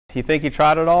You think you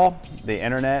tried it all? The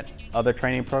internet, other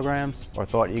training programs, or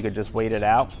thought you could just wait it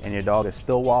out and your dog is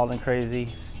still wild and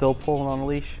crazy, still pulling on a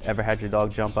leash? Ever had your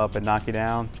dog jump up and knock you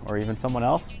down, or even someone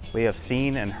else? We have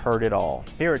seen and heard it all.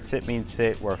 Here at Sit Means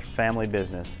Sit, we're a family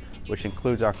business, which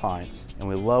includes our clients, and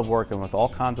we love working with all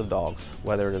kinds of dogs,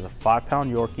 whether it is a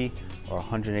 5-pound Yorkie or a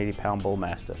 180-pound Bull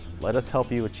Mastiff. Let us help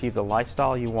you achieve the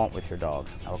lifestyle you want with your dog.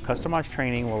 Our customized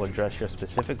training will address your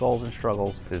specific goals and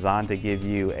struggles, designed to give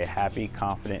you a happy,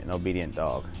 confident, and obedient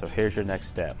dog. So here's your next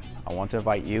step. I want to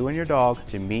invite you and your dog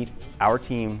to meet our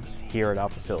team here at our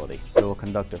facility. We will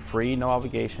conduct a free, no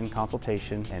obligation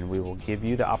consultation, and we will give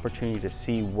you the opportunity to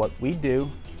see what we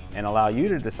do and allow you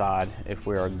to decide if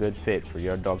we're a good fit for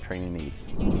your dog training needs.